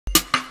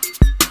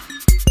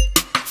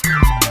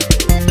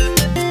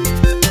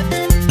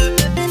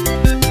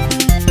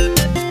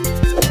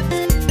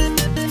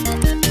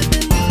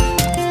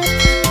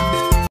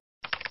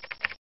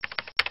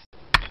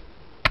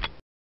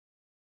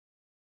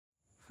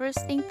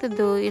First thing to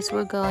do is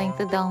we're going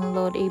to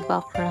download a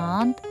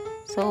background.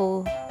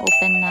 So,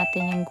 open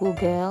natin yung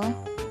Google.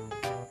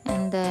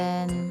 And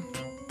then,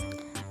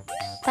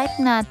 type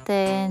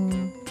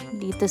natin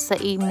dito sa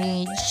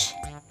image,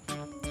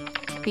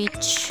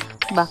 pitch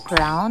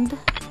background.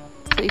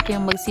 So, ito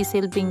yung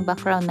magsisilbing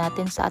background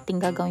natin sa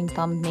ating gagawing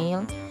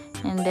thumbnail.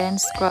 And then,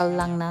 scroll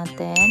lang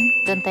natin.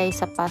 Doon tayo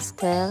sa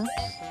pastel.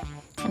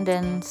 And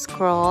then,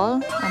 scroll.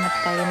 Hanap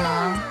tayo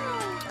ng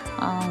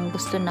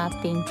gusto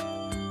nating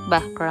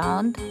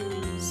background.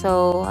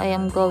 So I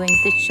am going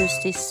to choose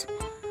this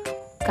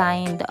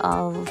kind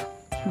of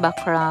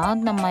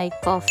background na may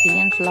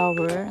coffee and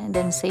flower, and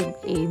then save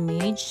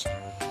image.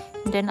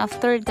 And then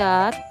after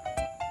that,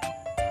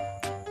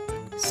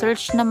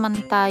 search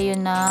naman tayo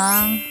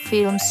ng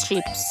film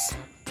strips.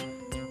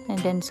 And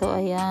then so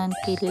ayan,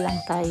 pili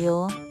lang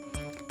tayo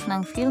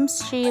ng film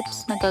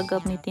strips na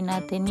gagamitin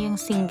natin, yung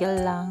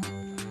single lang.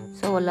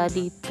 So wala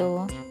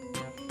dito.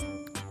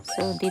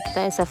 So, dito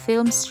tayo sa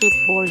film strip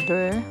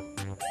border.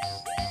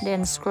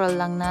 Then, scroll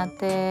lang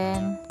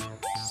natin.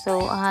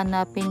 So,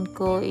 hanapin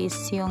ko is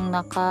yung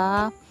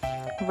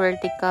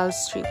naka-vertical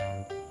strip.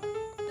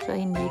 So,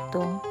 hindi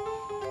ito.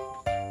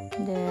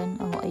 Then,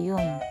 oh,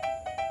 ayun.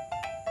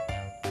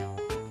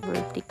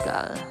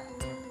 Vertical.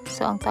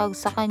 So, ang tawag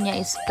sa kanya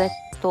is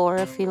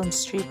vector film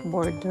strip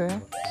border.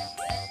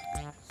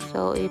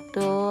 So,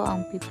 ito,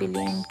 ang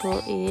pipiliin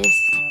ko is,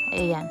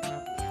 ayan.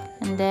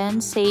 And then,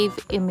 save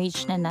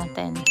image na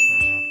natin.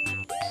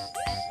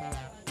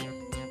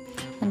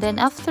 And then,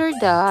 after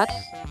that,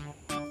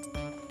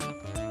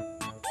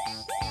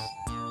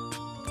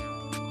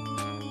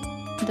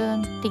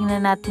 doon,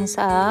 tingnan natin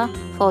sa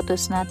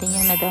photos natin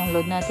yung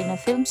na-download natin na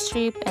film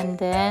strip and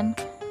then,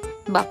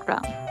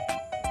 background.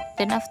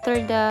 Then,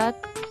 after that,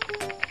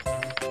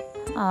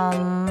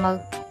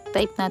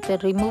 mag-type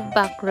natin remove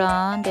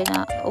background. Then,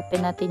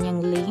 open natin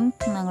yung link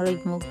ng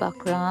remove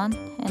background.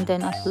 And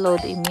then,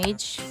 upload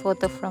image,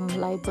 photo from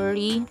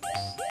library.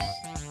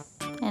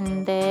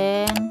 And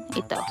then,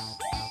 ito.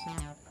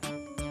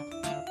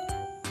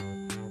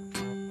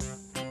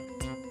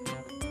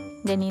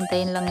 Then,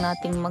 hintayin lang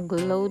natin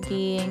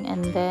mag-loading.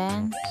 And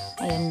then,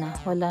 ayan na.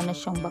 Wala na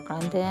siyang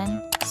background.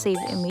 Then,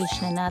 save image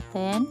na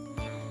natin.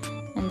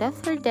 And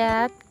after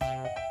that,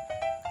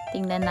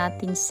 tingnan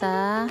natin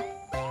sa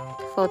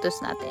photos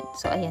natin.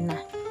 So, ayan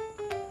na.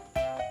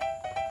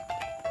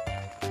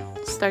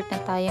 Start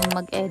na tayong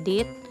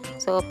mag-edit.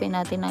 So, open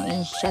natin ang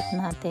InShot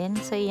natin.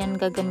 So, yan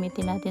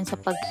gagamitin natin sa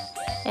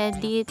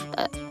pag-edit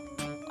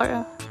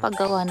or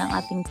paggawa ng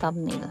ating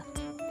thumbnail.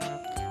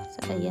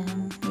 So,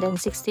 ayan. Then,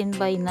 16:9.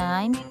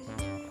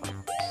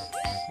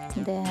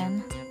 Then,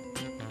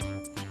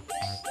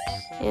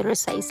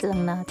 i-resize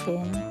lang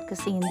natin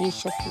kasi hindi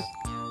siya fit.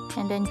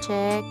 And then,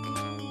 check.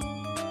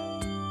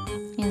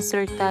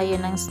 Insert tayo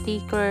ng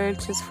sticker.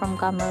 Choose from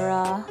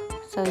camera.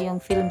 So, yung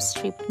film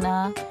strip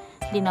na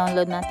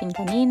dinownload natin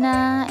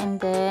kanina.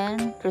 And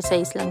then,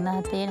 resize lang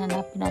natin.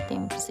 Hanapin natin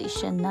yung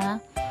position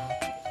na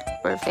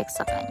perfect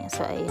sa kanya.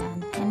 So,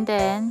 ayan. And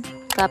then,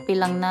 copy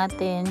lang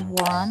natin.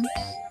 1,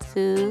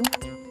 2,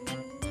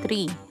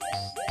 3.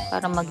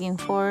 Para maging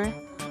 4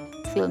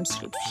 film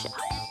strip siya.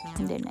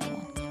 And then,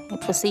 ayan.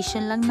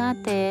 I-position lang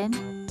natin.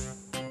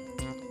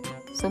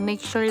 So,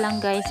 make sure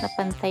lang guys na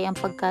pantay ang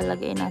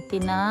pagkalagay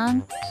natin ng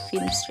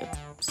film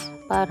strips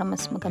para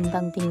mas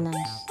magandang tingnan.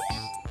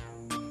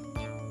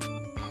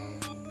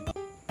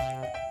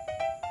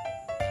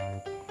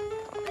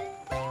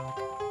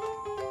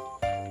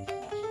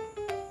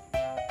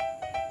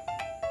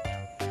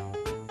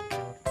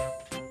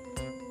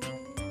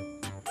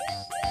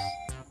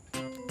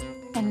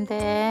 And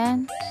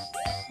then,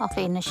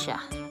 okay na siya.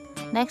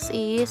 Next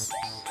is,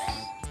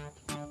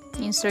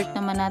 insert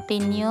naman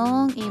natin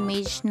yung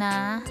image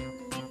na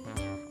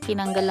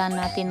tinanggalan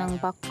natin ng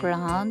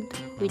background,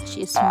 which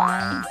is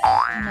my,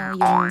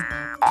 yung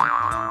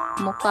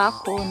mukha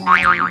ko na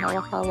may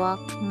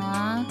hawak-hawak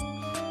na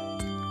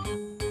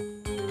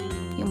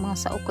yung mga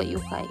sa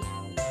ukay-ukay.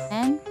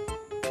 And,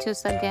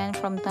 choose again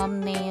from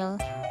thumbnail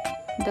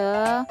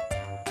the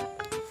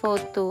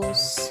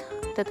photos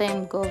that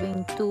I'm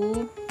going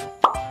to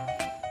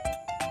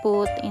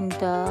put in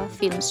the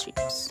film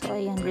strips. So,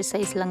 ayan,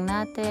 resize lang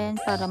natin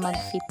para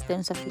mag-fit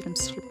dun sa film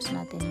strips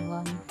natin.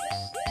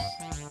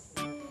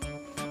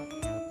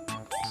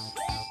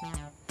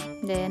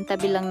 1. Then,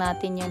 tabi lang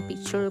natin yung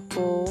picture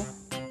ko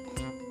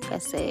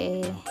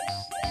kasi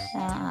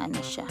ano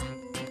siya.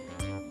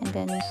 And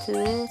then,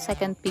 2,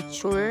 second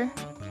picture,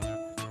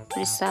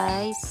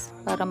 resize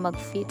para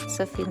mag-fit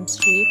sa film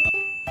strip.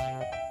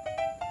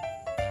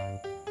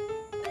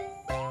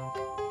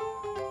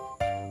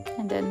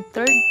 And then,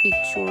 third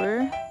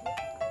picture,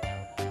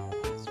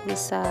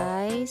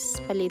 resize,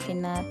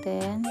 palitin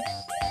natin.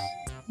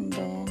 And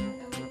then,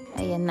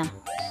 ayan na.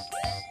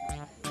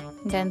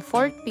 And then,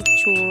 fourth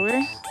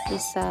picture,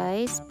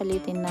 resize,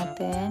 palitin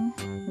natin.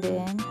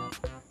 Then,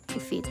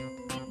 i-fit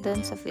dun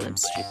sa film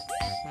strip.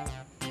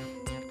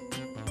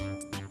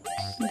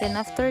 And then,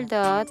 after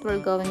that,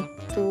 we're going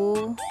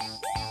to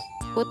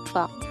put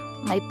back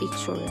my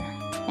picture.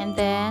 And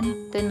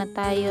then, ito na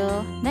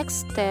tayo.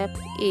 Next step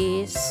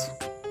is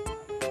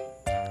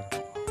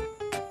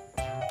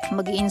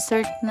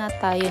mag-insert na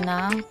tayo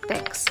ng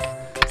text.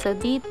 So,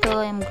 dito,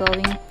 I'm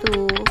going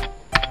to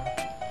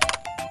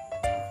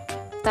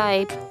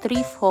type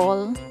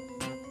trefoil.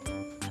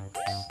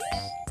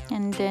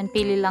 And then,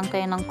 pili lang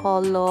tayo ng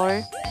color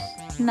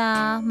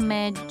na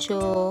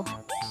medyo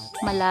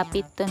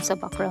malapit dun sa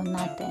background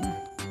natin.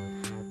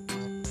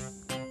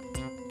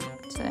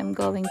 So, I'm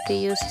going to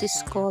use this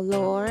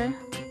color,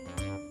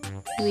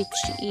 which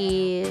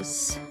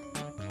is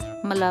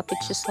malapit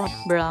siya sa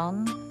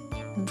brown.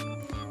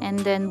 And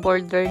then,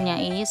 border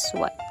niya is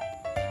white.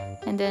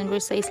 And then,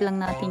 resize lang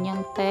natin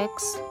yung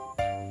text.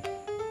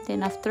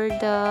 Then, after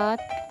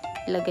that,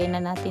 ilagay na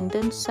natin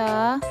dun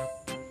sa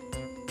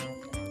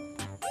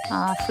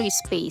free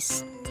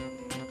space.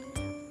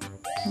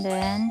 And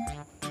then,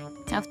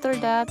 after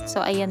that,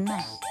 so, ayan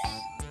na.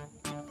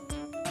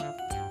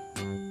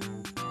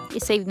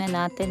 I-save na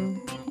natin.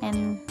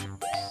 And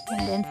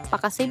then,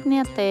 pakasave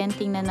natin,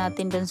 tingnan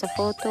natin dun sa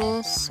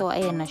photos. So,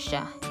 ayan na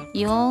siya.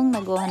 Yung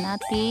nagawa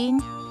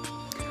natin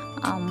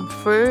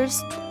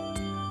first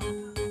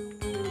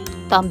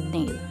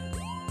thumbnail.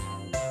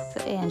 So,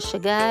 ayan siya,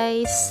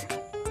 guys.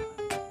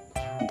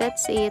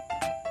 That's it.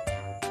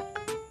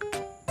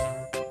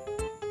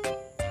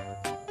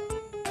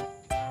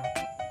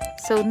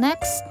 So,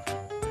 next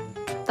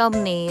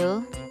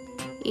thumbnail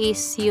is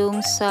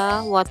yung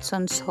sa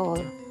Watson's Hall.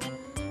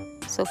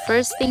 So,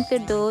 first thing to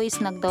do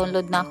is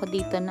nag-download na ako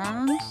dito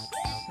ng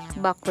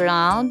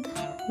background,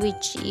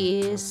 which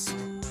is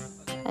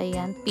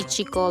ayan,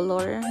 peachy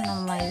color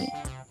na may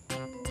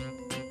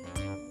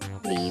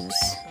leaves.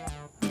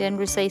 Then,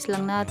 resize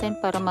lang natin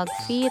para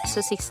mag-fit sa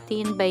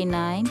 16 by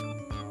 9.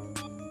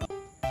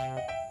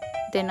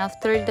 Then,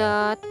 after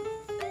that,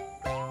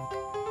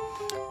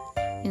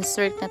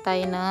 insert na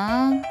tayo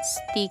ng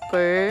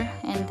sticker.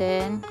 And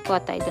then,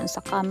 kuha tayo dun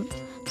sa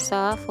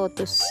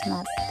photos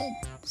natin.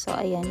 So,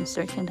 ayan,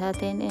 insert na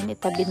natin. And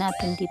itabi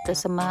natin dito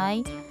sa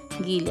may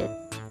gilid.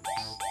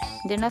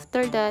 Then,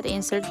 after that,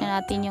 insert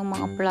na natin yung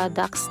mga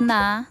products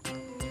na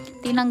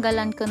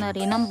tinanggalan ko na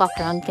rin ng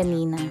background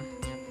kanina.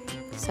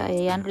 So,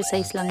 ayan,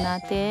 resize lang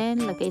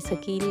natin. Lagay sa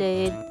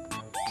gilid.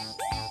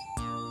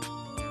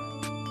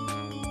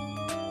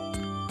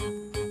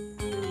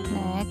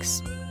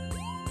 Next.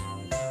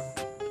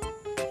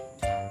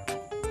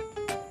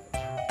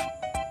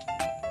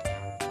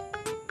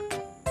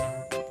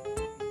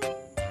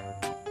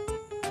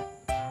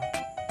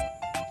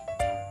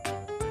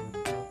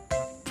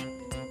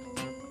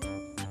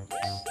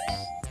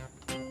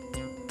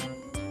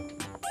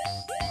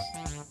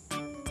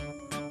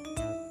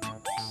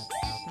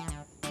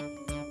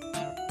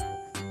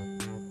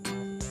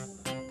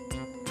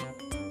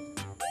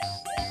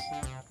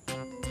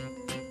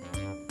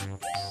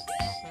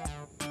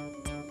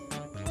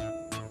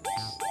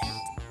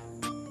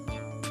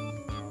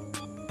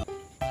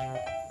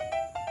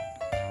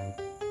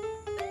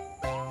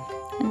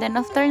 And then,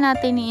 after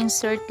natin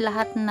i-insert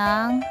lahat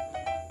ng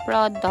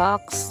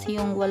products,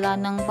 yung wala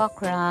ng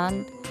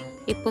background,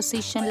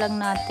 i-position lang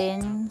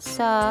natin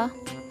sa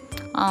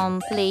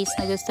place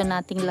na gusto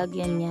nating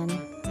lagyan yan.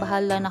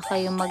 Bahala na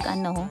kayo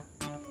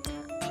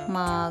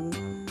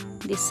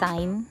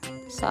mag-design.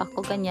 So,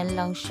 ako ganyan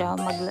lang siya.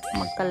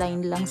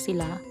 Magka-line lang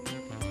sila.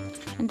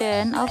 And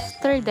then,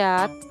 after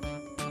that,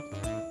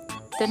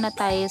 ito na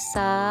tayo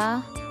sa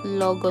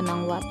logo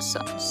ng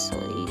Watson. So,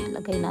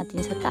 ilagay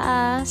natin sa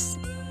taas.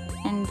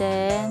 And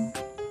then,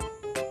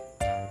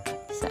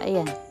 so,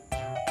 ayan.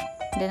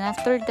 Then,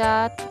 after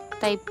that,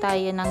 type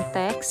tayo ng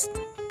text,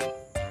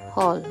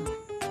 hall.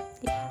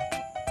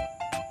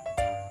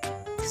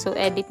 So,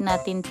 edit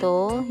natin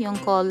to. Yung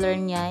color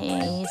niya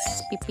is,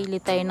 pipili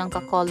tayo ng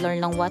ka-color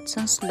ng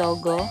Watson's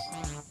logo,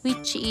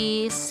 which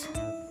is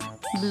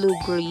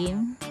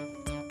blue-green.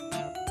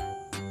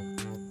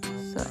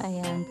 So,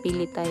 ayan.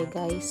 Pili tayo,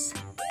 guys.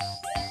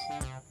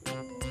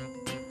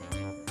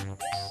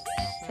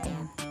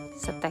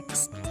 Sa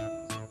text,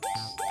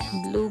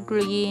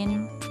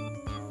 blue-green,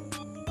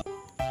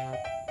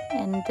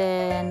 and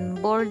then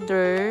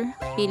border,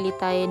 pili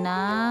tayo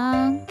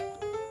ng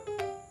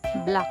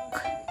black.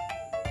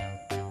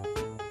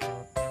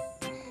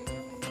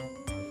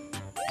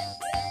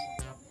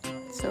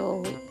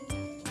 So,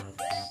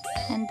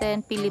 and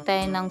then pili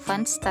tayo ng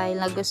font style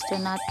na gusto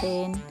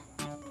natin.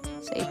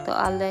 So, ito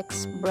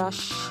Alex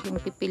brush yung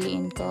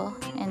pipiliin ko,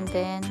 and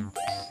then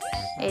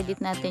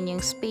edit natin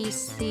yung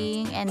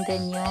spacing and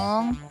then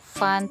yung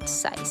font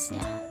size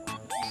niya.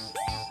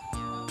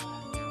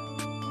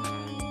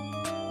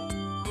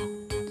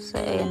 So,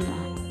 ayan na.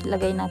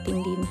 Lagay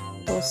natin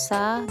dito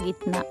sa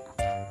gitna.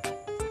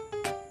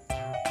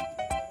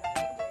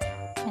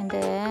 And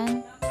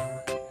then,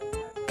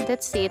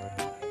 that's it.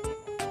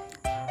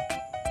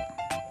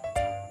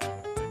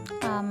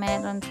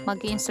 Meron,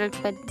 mag-insert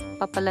pa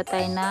pala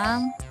tayo ng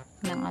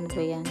ano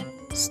ba yan?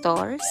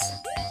 Stars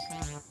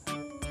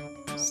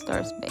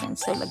ba yan?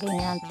 So, lagay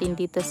natin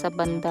dito sa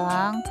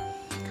bandang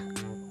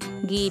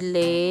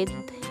gilid.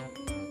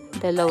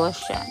 Dalawa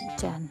siya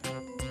dyan.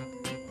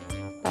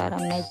 para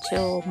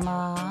medyo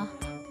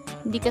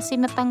hindi kasi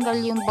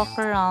natanggal yung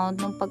background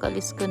nung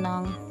pag-alis ko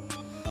ng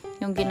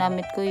yung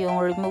ginamit ko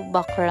yung remove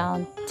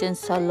background dyan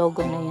sa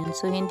logo na yan.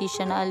 So hindi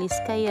siya naalis,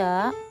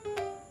 kaya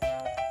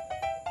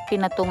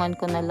pinatungan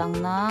ko na lang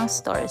ng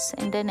stars.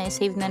 And then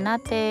i-save na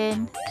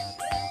natin.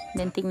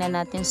 Then tingnan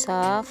natin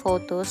sa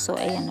photos. So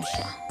ayan na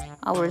siya.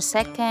 Our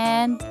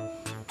second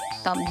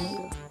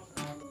thumbnail.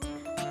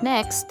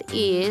 Next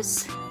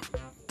is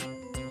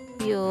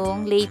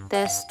yung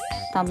latest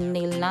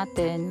thumbnail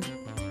natin.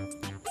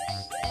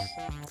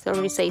 So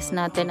resize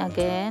natin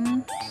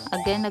again.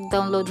 Again,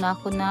 nag-download na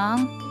ako ng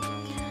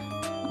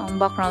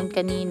background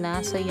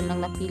kanina. So yun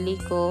ang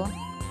napili ko.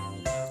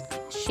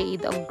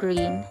 Shade of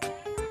green.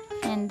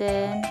 And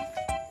then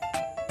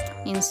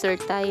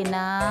insert tayo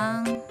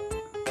ng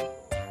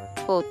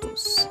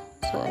photos.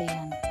 So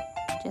ayan.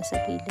 Diyan sa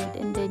gilid.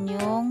 And then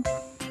yung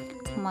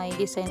may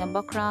design na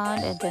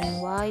background and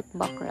then white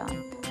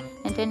background.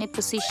 And then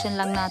i-position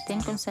lang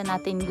natin kung saan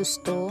natin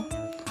gusto.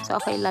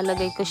 So okay,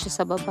 ilalagay ko siya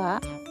sa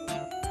baba.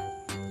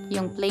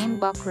 Yung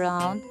plain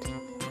background.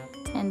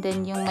 And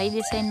then yung may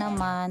design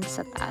naman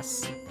sa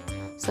taas.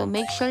 So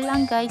make sure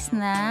lang guys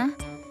na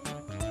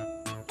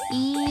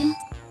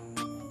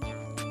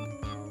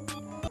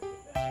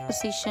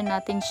position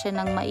natin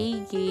siya ng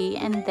maigi,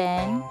 and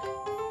then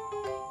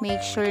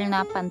make sure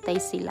na pantay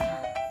sila.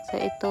 So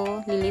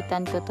ito,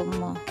 lilitan ko ito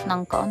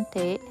ng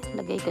kaunti.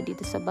 Lagay ko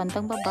dito sa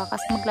bandang baba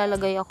kasi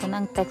maglalagay ako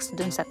ng text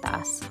dun sa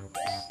taas.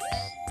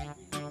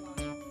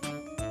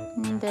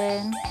 And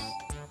then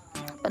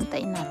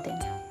pantayin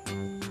natin.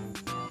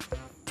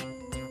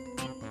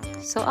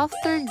 So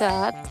after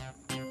that,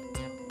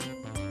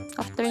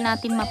 after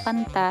natin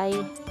mapantay,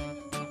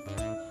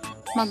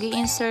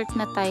 mag-i-insert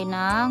na tayo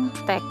ng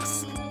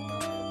text.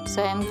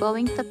 So I'm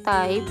going to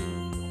type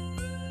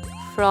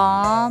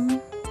from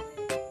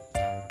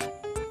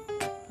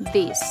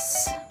this.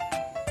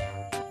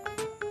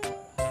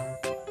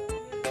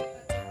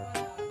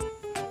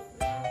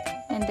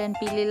 And then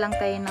pili lang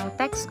tayo ng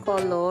text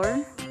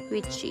color,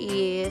 which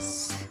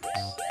is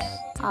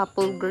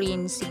apple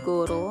green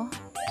siguro.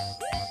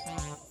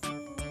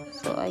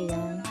 So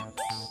ayan,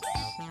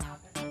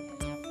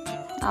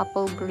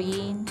 apple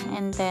green,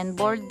 and then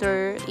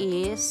border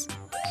is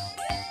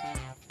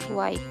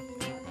white.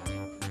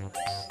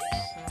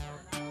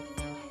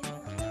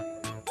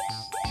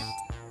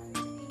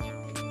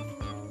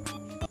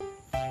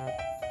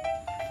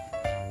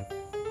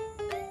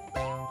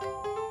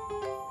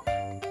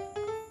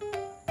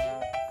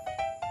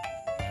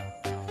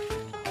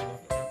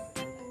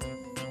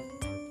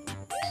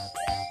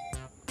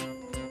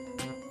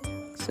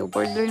 So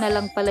border na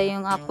lang pala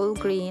yung apple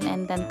green,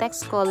 and then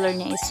text color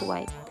niya is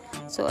white.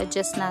 So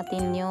adjust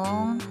natin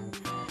yung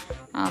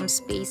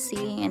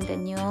spacing and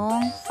then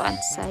yung font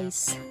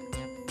size.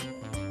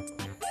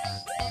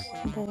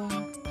 Then,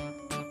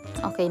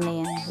 okay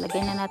na yan.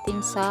 Lagay na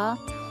natin sa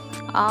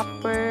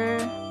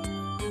upper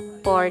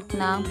part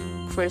ng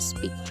first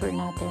picture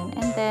natin.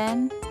 And then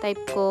type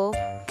ko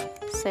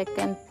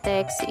second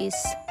text is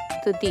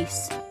to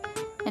this.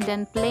 And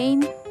then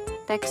plain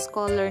text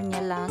color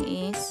niya lang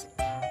is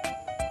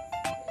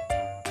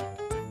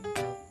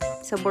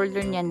sa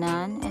border niya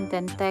nan, and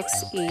then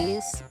text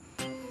is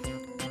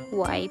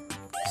white.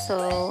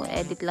 So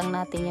edit lang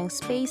natin yung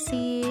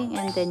spacing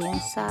and then yung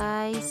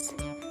size,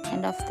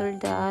 and after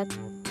that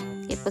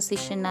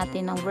i-position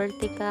natin ng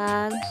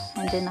vertical,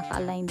 and then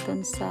naka-align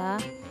dun sa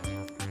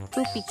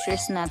two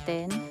pictures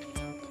natin,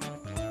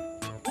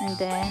 and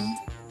then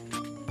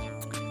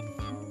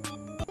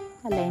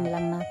align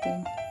lang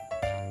natin,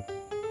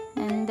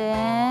 and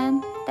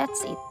then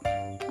that's it.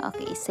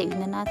 Okay, save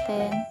na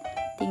natin.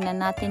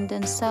 Tingnan natin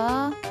dun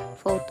sa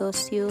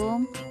photos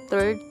yung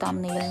third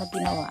thumbnail na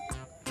ginawa.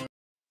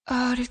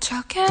 어릴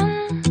적엔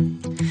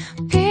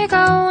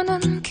비가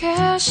오는 게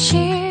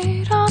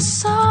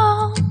싫었어.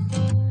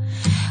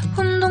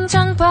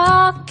 운동장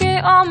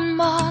밖에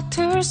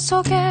엄마들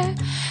속에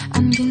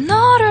안긴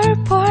너를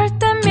볼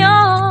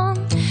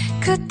때면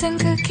그땐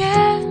그게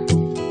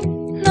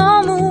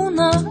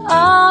너무나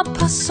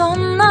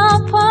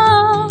아팠었나 봐.